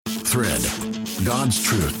Thread, God's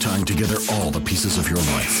truth tying together all the pieces of your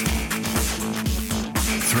life.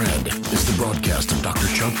 Thread is the broadcast of Dr.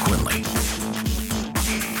 Chuck Quinley.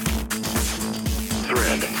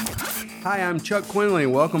 Thread. Hi, I'm Chuck Quinley.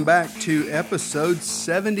 Welcome back to episode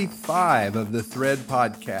 75 of the Thread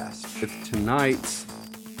podcast. With tonight's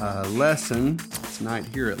lesson, tonight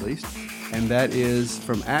here at least, and that is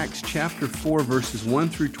from Acts chapter 4, verses 1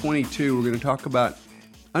 through 22. We're going to talk about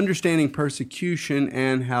understanding persecution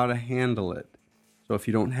and how to handle it. So if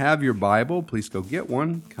you don't have your Bible, please go get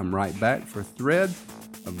one. Come right back for Thread,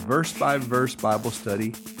 a verse-by-verse Bible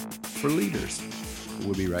study for leaders.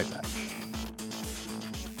 We'll be right back.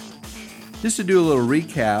 Just to do a little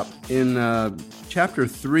recap, in chapter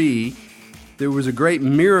 3, there was a great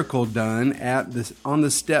miracle done on the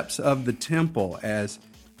steps of the temple as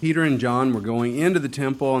Peter and John were going into the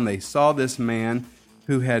temple, and they saw this man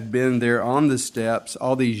who had been there on the steps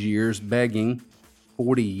all these years begging.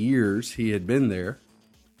 40 years he had been there.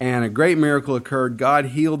 And a great miracle occurred. God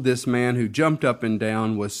healed this man who jumped up and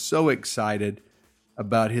down, was so excited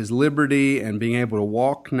about his liberty and being able to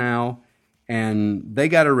walk now. And they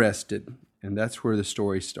got arrested. And that's where the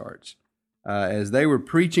story starts. As they were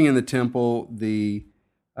preaching in the temple, the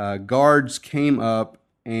guards came up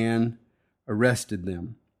and arrested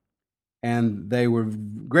them. And they were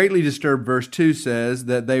greatly disturbed. Verse 2 says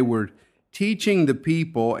that they were teaching the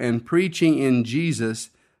people and preaching in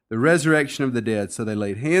Jesus the resurrection of the dead. So they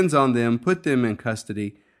laid hands on them, put them in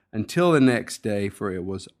custody until the next day, for it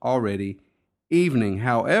was already evening.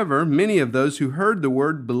 However, many of those who heard the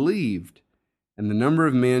word believed, and the number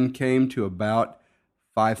of men came to about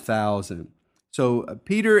 5,000. So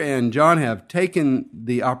Peter and John have taken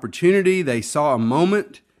the opportunity. They saw a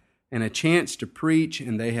moment and a chance to preach,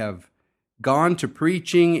 and they have gone to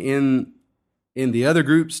preaching in the other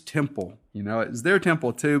group's temple. You know, it was their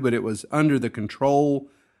temple too, but it was under the control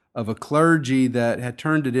of a clergy that had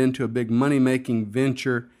turned it into a big money-making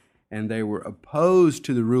venture, and they were opposed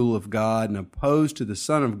to the rule of God and opposed to the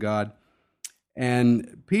Son of God.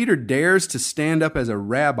 And Peter dares to stand up as a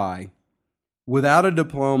rabbi without a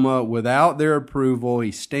diploma, without their approval.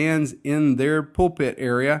 He stands in their pulpit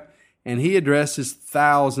area, and he addresses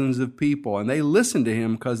thousands of people. And they listen to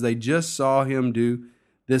him because they just saw him do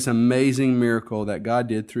this amazing miracle that God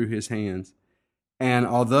did through his hands. And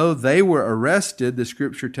although they were arrested, the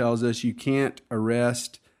scripture tells us you can't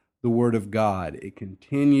arrest the word of God. It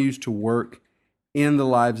continues to work in the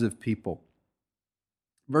lives of people.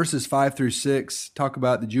 Verses 5 through 6 talk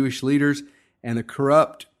about the Jewish leaders and the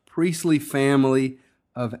corrupt priestly family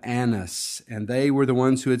of Annas. And they were the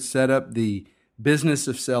ones who had set up the business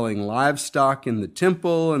of selling livestock in the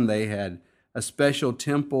temple, and they had a special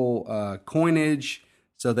temple coinage.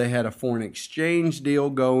 So they had a foreign exchange deal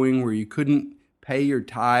going where you couldn't pay your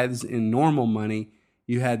tithes in normal money.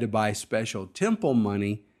 You had to buy special temple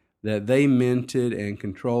money that they minted and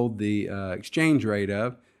controlled the exchange rate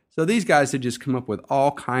of. So these guys had just come up with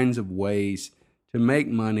all kinds of ways to make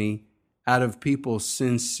money out of people's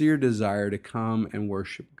sincere desire to come and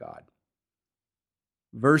worship God.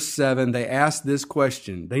 Verse 7, they asked this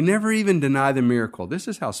question. They never even deny the miracle. This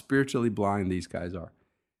is how spiritually blind these guys are.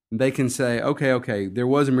 They can say, okay, there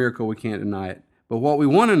was a miracle, we can't deny it. But what we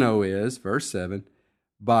want to know is, verse 7,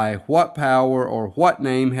 by what power or what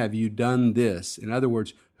name have you done this? In other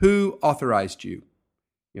words, who authorized you?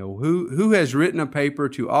 You know, who has written a paper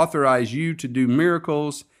to authorize you to do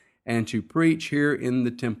miracles and to preach here in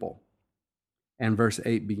the temple? And verse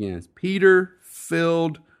 8 begins, Peter,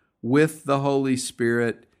 filled with the Holy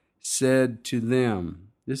Spirit, said to them.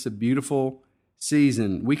 This is a beautiful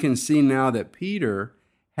season. We can see now that Peter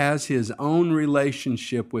has his own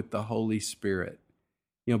relationship with the Holy Spirit.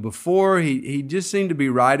 You know, before he just seemed to be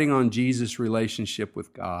riding on Jesus' relationship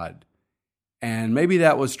with God. And maybe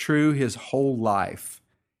that was true his whole life.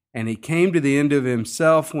 And he came to the end of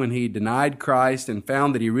himself when he denied Christ and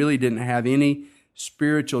found that he really didn't have any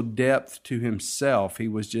spiritual depth to himself. He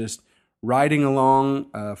was just riding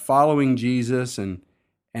along, following Jesus and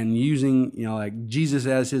using, like Jesus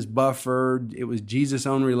as his buffer. It was Jesus'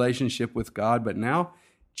 own relationship with God. But now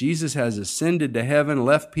Jesus has ascended to heaven,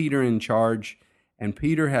 left Peter in charge, and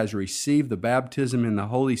Peter has received the baptism in the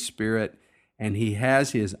Holy Spirit, and he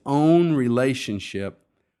has his own relationship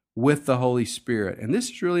with the Holy Spirit. And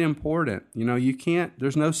this is really important.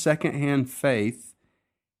 There's no secondhand faith.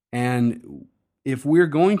 And if we're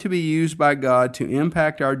going to be used by God to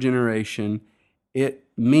impact our generation, it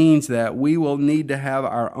means that we will need to have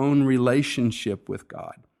our own relationship with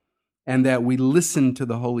God, and that we listen to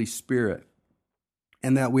the Holy Spirit,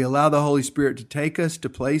 and that we allow the Holy Spirit to take us to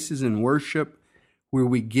places in worship where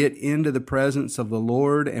we get into the presence of the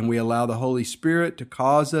Lord and we allow the Holy Spirit to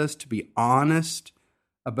cause us to be honest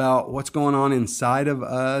about what's going on inside of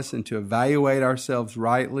us and to evaluate ourselves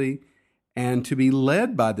rightly and to be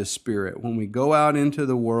led by the Spirit when we go out into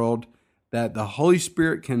the world, that the Holy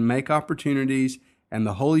Spirit can make opportunities and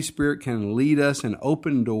the Holy Spirit can lead us and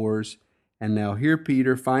open doors. And now here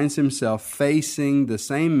Peter finds himself facing the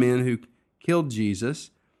same men who killed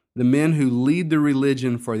Jesus, the men who lead the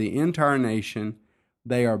religion for the entire nation.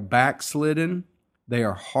 They are backslidden, they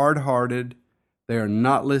are hard-hearted, they are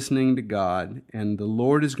not listening to God, and the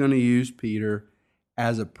Lord is going to use Peter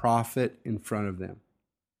as a prophet in front of them.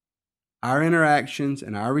 Our interactions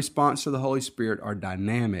and our response to the Holy Spirit are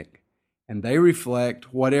dynamic, and they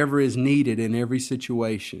reflect whatever is needed in every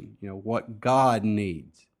situation, what God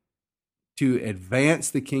needs to advance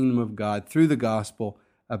the kingdom of God through the gospel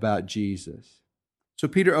about Jesus. So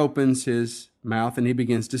Peter opens his mouth and he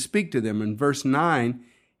begins to speak to them. In verse 9,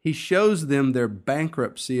 he shows them their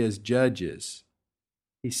bankruptcy as judges.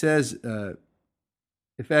 He says,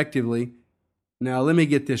 effectively, now let me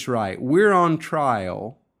get this right. We're on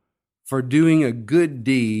trial for doing a good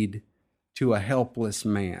deed to a helpless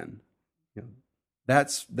man.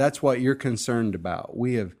 That's what you're concerned about.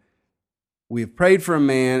 We have prayed for a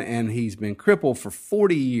man, and he's been crippled for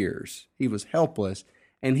 40 years. He was helpless,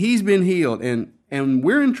 and he's been healed, and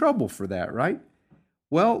we're in trouble for that, right?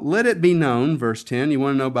 Well, let it be known, verse 10, you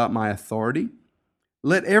want to know about my authority?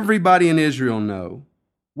 Let everybody in Israel know,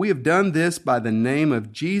 we have done this by the name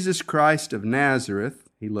of Jesus Christ of Nazareth,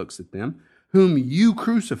 he looks at them, whom you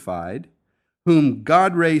crucified, whom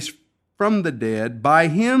God raised from the dead. By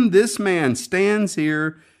him this man stands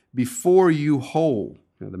here before you whole.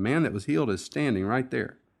 The man that was healed is standing right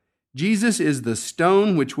there. Jesus is the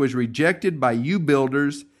stone which was rejected by you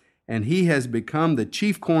builders, and he has become the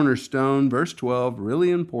chief cornerstone. Verse 12,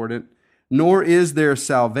 really important. Nor is there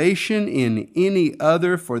salvation in any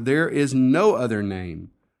other, for there is no other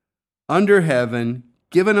name under heaven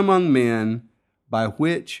given among men by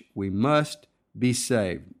which we must be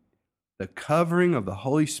saved. The covering of the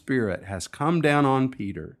Holy Spirit has come down on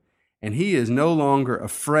Peter, and he is no longer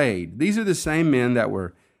afraid. These are the same men that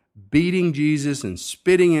were beating Jesus and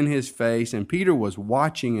spitting in his face, and Peter was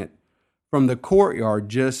watching it from the courtyard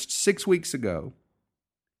just 6 weeks ago.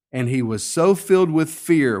 And he was so filled with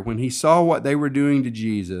fear when he saw what they were doing to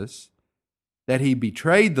Jesus that he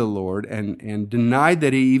betrayed the Lord and denied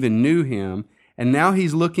that he even knew him. And now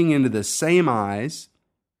he's looking into the same eyes,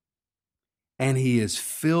 and he is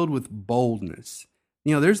filled with boldness.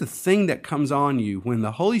 There's a thing that comes on you when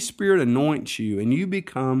the Holy Spirit anoints you and you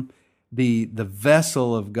become the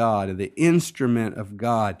vessel of God, the instrument of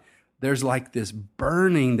God. There's like this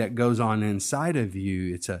burning that goes on inside of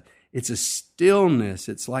you. It's a stillness.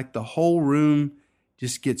 It's like the whole room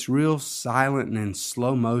just gets real silent and in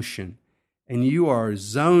slow motion. And you are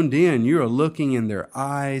zoned in. You are looking in their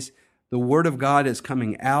eyes. The Word of God is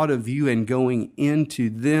coming out of you and going into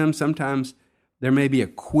them. Sometimes there may be a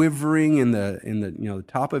quivering in the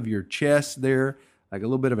top of your chest there, like a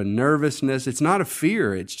little bit of a nervousness. It's not a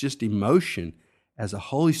fear. It's just emotion as the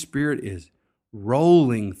Holy Spirit is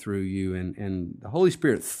rolling through you. And the Holy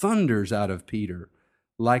Spirit thunders out of Peter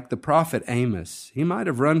like the prophet Amos. He might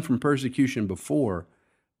have run from persecution before,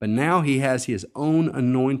 but now he has his own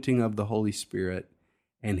anointing of the Holy Spirit,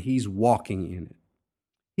 and he's walking in it.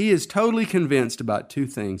 He is totally convinced about two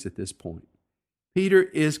things at this point. Peter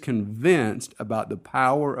is convinced about the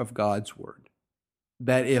power of God's Word,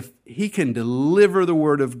 that if he can deliver the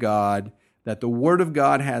Word of God, that the Word of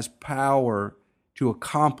God has power to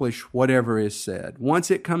accomplish whatever is said. Once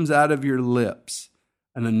it comes out of your lips,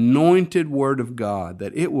 an anointed Word of God,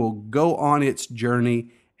 that it will go on its journey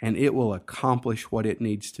and it will accomplish what it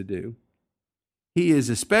needs to do. He is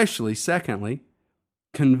especially, secondly,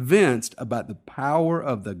 convinced about the power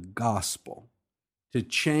of the gospel to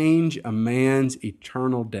change a man's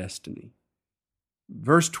eternal destiny.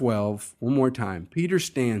 Verse 12, one more time. Peter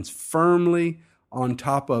stands firmly on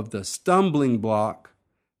top of the stumbling block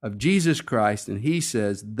of Jesus Christ, and he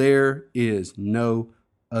says, there is no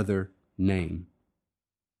other name.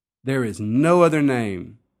 There is no other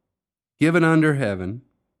name given under heaven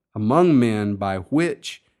among men by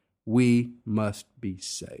which we must be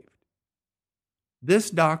saved. This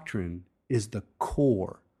doctrine is the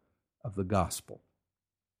core of the gospel.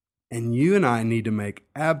 And you and I need to make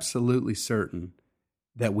absolutely certain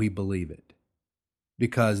that we believe it,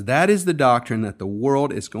 because that is the doctrine that the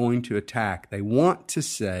world is going to attack. They want to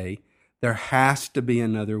say there has to be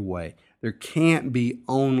another way. There can't be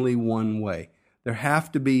only one way. There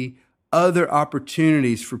have to be other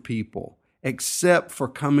opportunities for people except for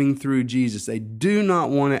coming through Jesus. They do not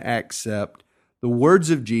want to accept The words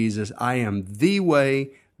of Jesus, I am the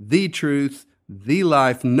way, the truth, the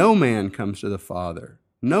life. No man comes to the Father.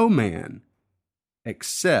 No man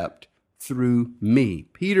except through me.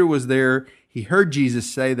 Peter was there. He heard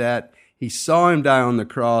Jesus say that. He saw him die on the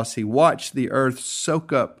cross. He watched the earth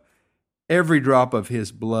soak up every drop of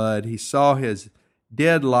his blood. He saw his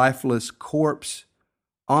dead, lifeless corpse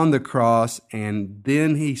on the cross, and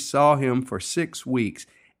then he saw him for 6 weeks,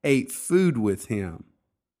 ate food with him,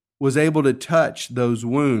 was able to touch those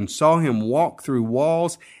wounds, saw him walk through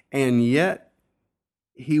walls, and yet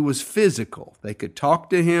he was physical. They could talk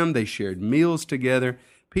to him. They shared meals together.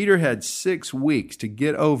 Peter had 6 weeks to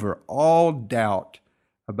get over all doubt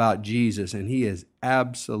about Jesus, and he is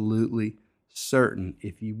absolutely certain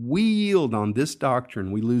if we yield on this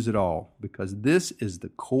doctrine, we lose it all, because this is the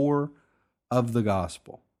core of the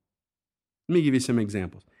gospel. Let me give you some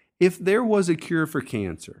examples. If there was a cure for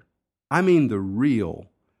cancer, I mean the real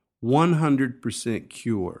 100%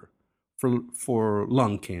 cure for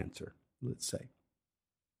lung cancer, let's say,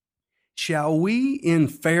 shall we, in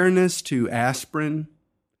fairness to aspirin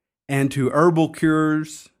and to herbal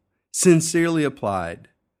cures sincerely applied,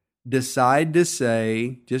 decide to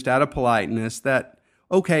say, just out of politeness, that,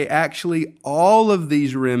 okay, actually all of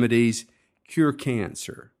these remedies cure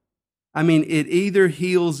cancer? I mean, it either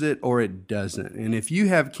heals it or it doesn't. And if you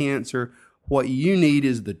have cancer, what you need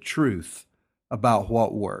is the truth about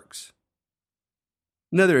what works.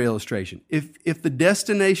 Another illustration. If the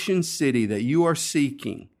destination city that you are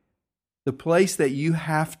seeking, the place that you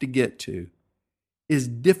have to get to, is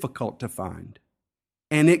difficult to find,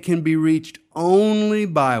 and it can be reached only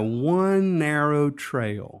by one narrow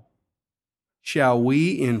trail, shall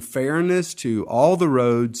we, in fairness to all the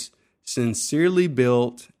roads sincerely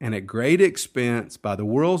built and at great expense by the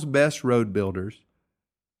world's best road builders,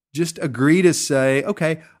 just agree to say,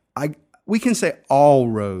 okay, we can say all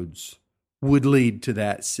roads would lead to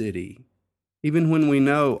that city, even when we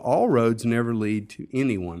know all roads never lead to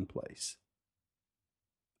any one place?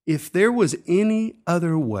 If there was any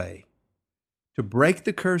other way to break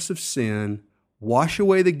the curse of sin, wash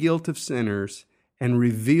away the guilt of sinners, and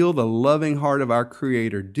reveal the loving heart of our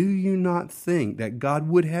Creator, do you not think that God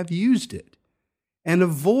would have used it and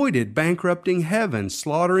avoided bankrupting heaven,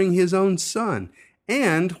 slaughtering His own Son,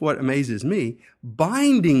 and, what amazes me,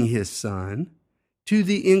 binding His Son to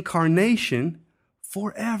the incarnation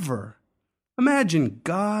forever? Imagine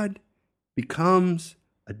God becomes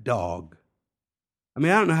a dog. I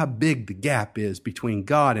mean, I don't know how big the gap is between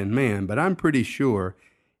God and man, but I'm pretty sure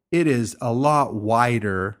it is a lot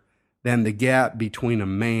wider than the gap between a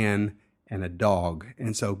man and a dog.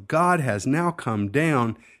 And so God has now come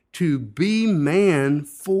down to be man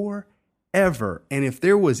forever. And if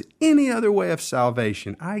there was any other way of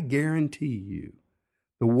salvation, I guarantee you,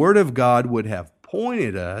 the Word of God would have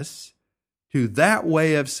pointed us to that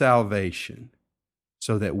way of salvation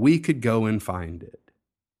so that we could go and find it.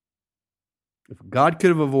 If God could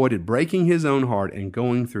have avoided breaking His own heart and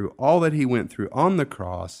going through all that He went through on the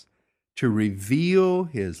cross to reveal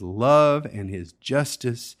His love and His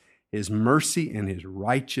justice, His mercy and His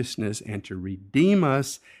righteousness, and to redeem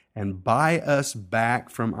us and buy us back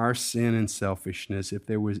from our sin and selfishness, if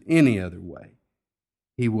there was any other way,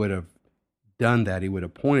 He would have done that. He would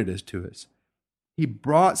have pointed us to us. He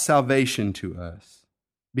brought salvation to us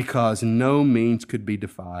because no means could be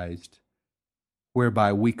devised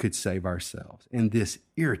whereby we could save ourselves. And this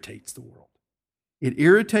irritates the world. It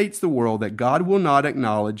irritates the world that God will not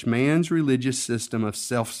acknowledge man's religious system of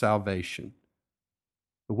self-salvation.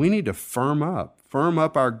 But we need to firm up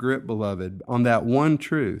our grip, beloved, on that one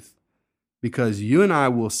truth, because you and I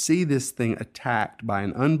will see this thing attacked by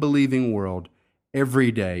an unbelieving world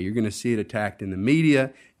every day. You're going to see it attacked in the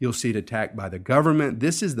media. You'll see it attacked by the government.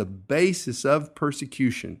 This is the basis of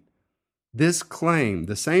persecution. This claim,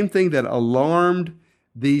 the same thing that alarmed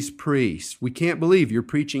these priests. We can't believe you're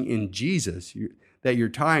preaching in Jesus, that you're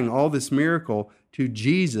tying all this miracle to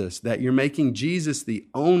Jesus, that you're making Jesus the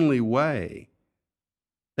only way.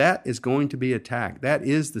 That is going to be attacked. That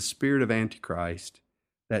is the spirit of Antichrist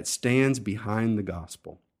that stands behind the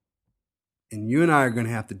gospel. And you and I are going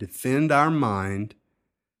to have to defend our mind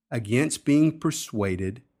against being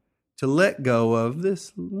persuaded to let go of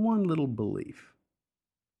this one little belief.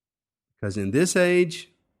 Because in this age,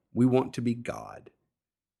 we want to be God.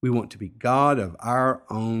 We want to be God of our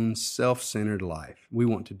own self-centered life. We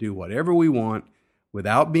want to do whatever we want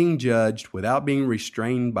without being judged, without being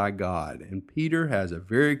restrained by God. And Peter has a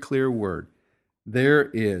very clear word.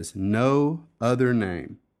 There is no other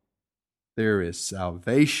name. There is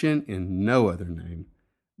salvation in no other name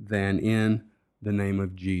than in the name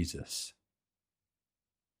of Jesus.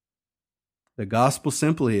 The gospel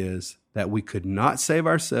simply is that we could not save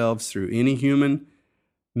ourselves through any human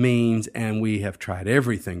means, and we have tried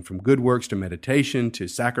everything from good works to meditation to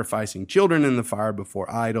sacrificing children in the fire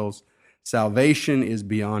before idols. Salvation is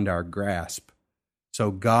beyond our grasp.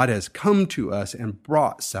 So God has come to us and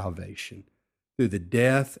brought salvation through the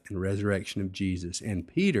death and resurrection of Jesus. And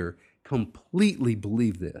Peter completely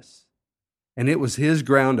believed this. And it was his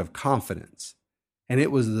ground of confidence. And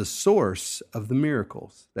it was the source of the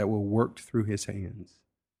miracles that were worked through his hands.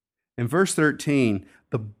 In verse 13,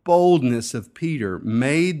 the boldness of Peter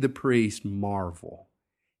made the priest marvel.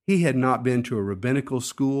 He had not been to a rabbinical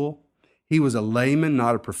school. He was a layman,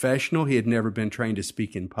 not a professional. He had never been trained to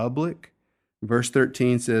speak in public. Verse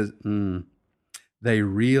 13 says, they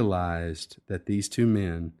realized that these two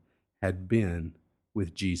men had been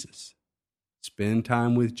with Jesus. Spend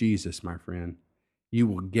time with Jesus, my friend. You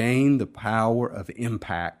will gain the power of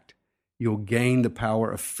impact. You'll gain the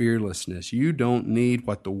power of fearlessness. You don't need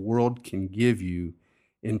what the world can give you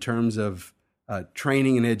in terms of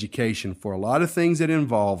training and education for a lot of things that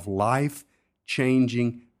involve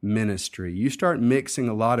life-changing ministry. You start mixing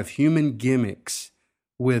a lot of human gimmicks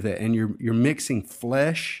with it, and you're mixing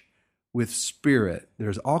flesh with spirit.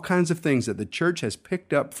 There's all kinds of things that the church has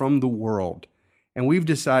picked up from the world, and we've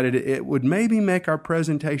decided it would maybe make our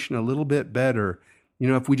presentation a little bit better.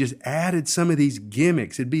 If we just added some of these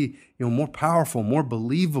gimmicks, it'd be, more powerful, more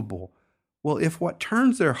believable. Well, if what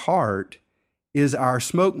turns their heart is our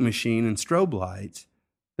smoke machine and strobe lights,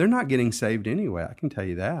 they're not getting saved anyway. I can tell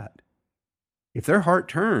you that. If their heart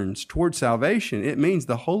turns toward salvation, it means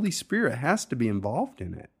the Holy Spirit has to be involved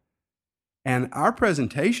in it. And our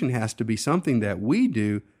presentation has to be something that we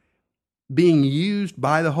do being used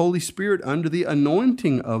by the Holy Spirit under the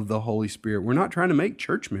anointing of the Holy Spirit. We're not trying to make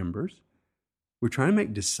church members. We're trying to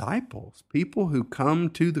make disciples, people who come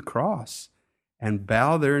to the cross and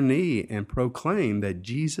bow their knee and proclaim that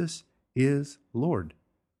Jesus is Lord.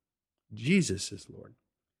 Jesus is Lord.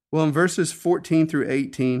 Well, in verses 14 through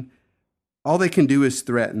 18, all they can do is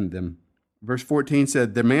threaten them. Verse 14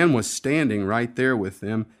 said, the man was standing right there with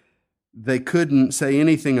them. They couldn't say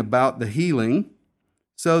anything about the healing,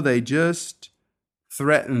 so they just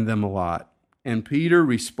threatened them a lot. And Peter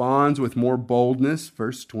responds with more boldness,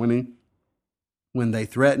 verse 20, when they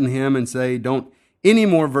threaten him and say, don't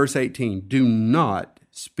anymore, verse 18, do not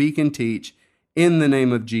speak and teach in the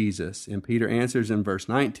name of Jesus. And Peter answers in verse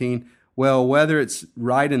 19, well, whether it's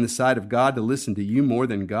right in the sight of God to listen to you more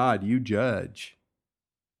than God, you judge.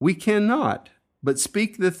 We cannot but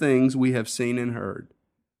speak the things we have seen and heard.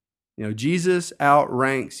 Jesus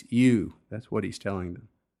outranks you. That's what he's telling them.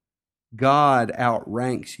 God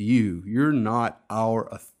outranks you. You're not our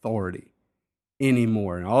authority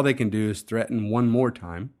anymore. And all they can do is threaten one more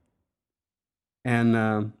time.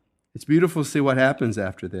 And it's beautiful to see what happens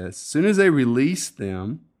after this. As soon as they release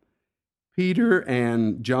them, Peter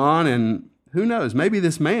and John, and who knows, maybe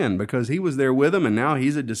this man, because he was there with them and now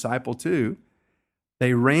he's a disciple too,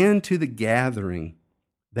 they ran to the gathering.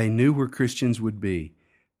 They knew where Christians would be.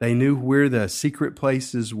 They knew where the secret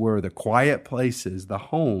places were, the quiet places, the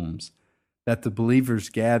homes that the believers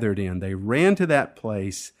gathered in. They ran to that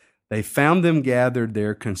place. They found them gathered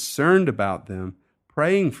there, concerned about them,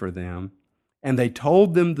 praying for them, and they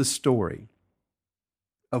told them the story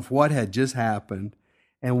of what had just happened.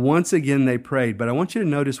 And once again, they prayed. But I want you to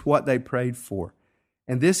notice what they prayed for.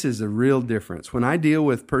 And this is a real difference. When I deal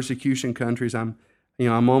with persecution countries, I'm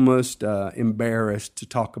almost embarrassed to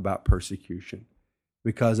talk about persecution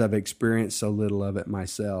because I've experienced so little of it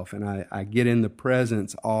myself. And I get in the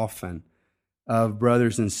presence often of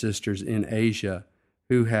brothers and sisters in Asia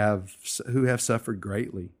who have suffered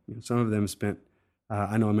greatly. Some of them spent.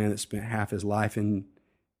 I know a man that spent half his life in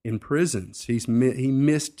prisons. He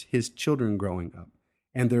missed his children growing up,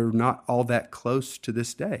 and they're not all that close to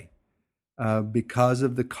this day because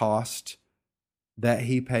of the cost that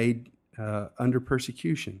he paid under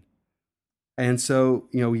persecution. And so,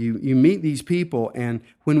 you meet these people, and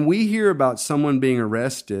when we hear about someone being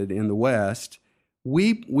arrested in the West,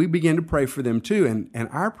 we begin to pray for them too. And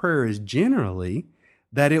our prayer is generally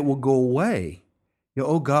that it will go away.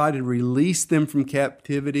 Oh God, release them from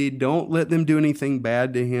captivity. Don't let them do anything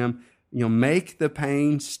bad to him. Make the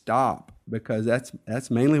pain stop, because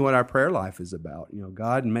that's mainly what our prayer life is about.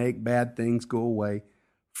 God, make bad things go away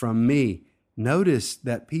from me. Notice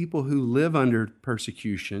that people who live under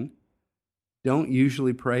persecution don't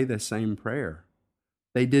usually pray the same prayer.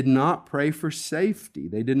 They did not pray for safety.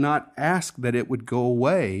 They did not ask that it would go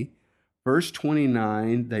away. Verse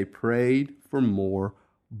 29, they prayed for more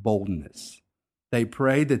boldness. They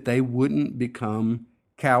prayed that they wouldn't become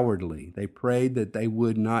cowardly. They prayed that they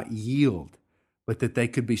would not yield, but that they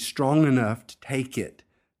could be strong enough to take it,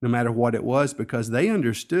 no matter what it was, because they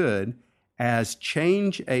understood as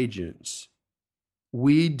change agents,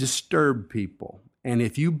 we disturb people. And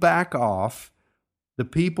if you back off, the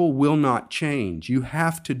people will not change. You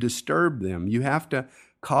have to disturb them. You have to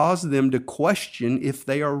cause them to question if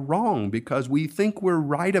they are wrong, because we think we're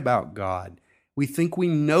right about God. We think we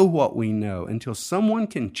know what we know until someone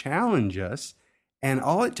can challenge us. And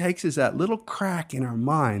all it takes is that little crack in our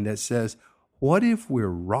mind that says, what if we're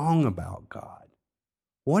wrong about God?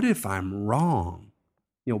 What if I'm wrong?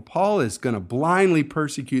 Paul is going to blindly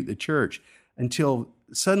persecute the church until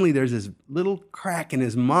suddenly there's this little crack in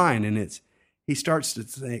his mind, and he starts to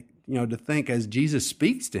think as Jesus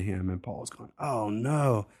speaks to him, and Paul's going, oh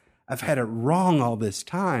no, I've had it wrong all this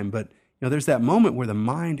time. But there's that moment where the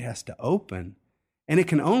mind has to open, and it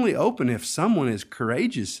can only open if someone is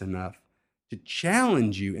courageous enough to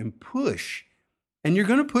challenge you and push. And you're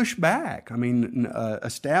going to push back.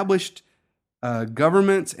 Established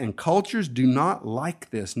governments and cultures do not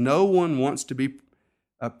like this. No one wants to be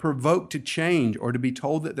provoked to change or to be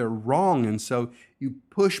told that they're wrong. And so you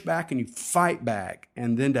push back and you fight back.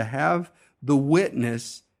 And then to have the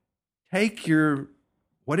witness take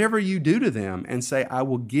whatever you do to them and say, I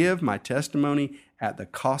will give my testimony at the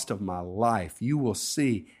cost of my life. You will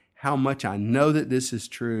see how much I know that this is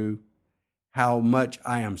true, how much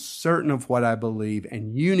I am certain of what I believe,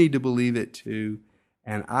 and you need to believe it too.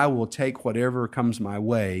 And I will take whatever comes my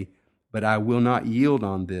way, but I will not yield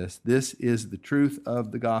on this. This is the truth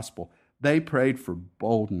of the gospel. They prayed for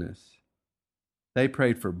boldness. They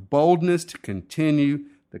prayed for boldness to continue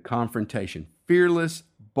the confrontation, fearless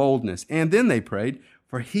boldness. And then they prayed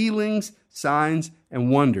for healings, signs,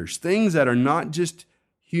 and wonders, things that are not just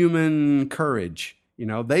human courage.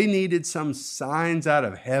 They needed some signs out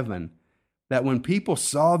of heaven that when people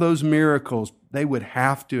saw those miracles, they would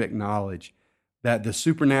have to acknowledge that the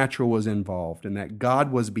supernatural was involved and that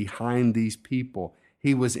God was behind these people.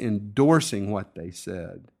 He was endorsing what they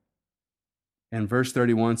said. And verse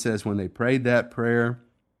 31 says, when they prayed that prayer,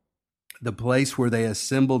 the place where they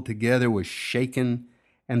assembled together was shaken,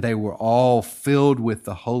 and they were all filled with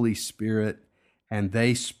the Holy Spirit, and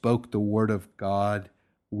they spoke the word of God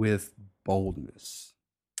with boldness.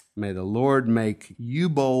 May the Lord make you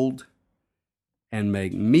bold and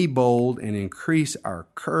make me bold and increase our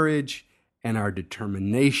courage and our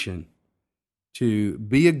determination to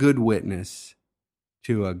be a good witness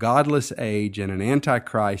to a godless age and an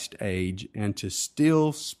antichrist age, and to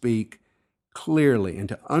still speak clearly and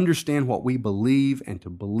to understand what we believe and to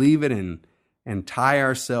believe it and tie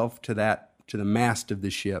ourselves to the mast of the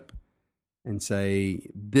ship and say,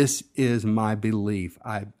 this is my belief.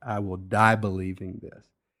 I will die believing this.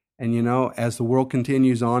 And as the world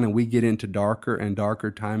continues on and we get into darker and darker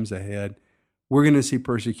times ahead, we're going to see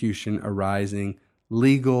persecution arising,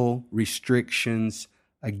 legal restrictions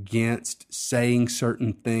against saying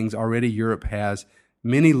certain things. Already Europe has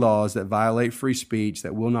many laws that violate free speech,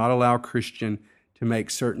 that will not allow a Christian to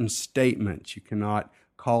make certain statements. You cannot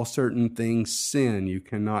call certain things sin. You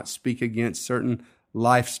cannot speak against certain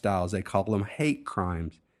lifestyles. They call them hate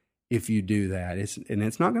crimes if you do that.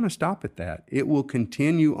 It's not going to stop at that. It will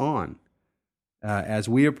continue on as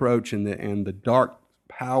we approach and the dark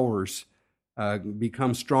powers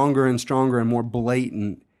become stronger and stronger and more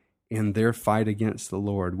blatant in their fight against the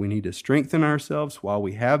Lord. We need to strengthen ourselves while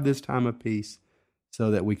we have this time of peace so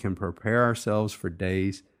that we can prepare ourselves for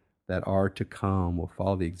days that are to come. We'll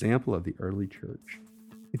follow the example of the early church.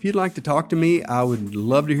 If you'd like to talk to me, I would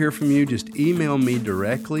love to hear from you. Just email me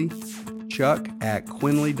directly,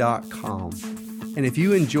 chuck@quinley.com. And if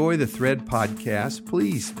you enjoy the Thread podcast,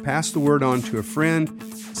 please pass the word on to a friend.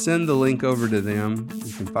 Send the link over to them.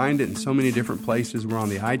 You can find it in so many different places. We're on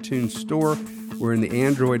the iTunes Store. We're in the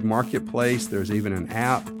Android Marketplace. There's even an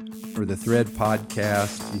app for the Thread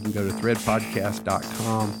podcast. You can go to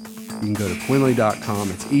threadpodcast.com. You can go to quinley.com.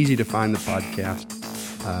 It's easy to find the podcast.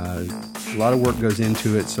 A lot of work goes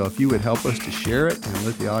into it. So if you would help us to share it and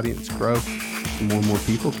let the audience grow, so more and more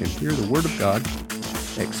people can hear the Word of God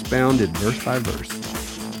expounded verse by verse.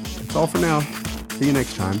 That's all for now. See you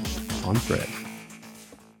next time on Thread.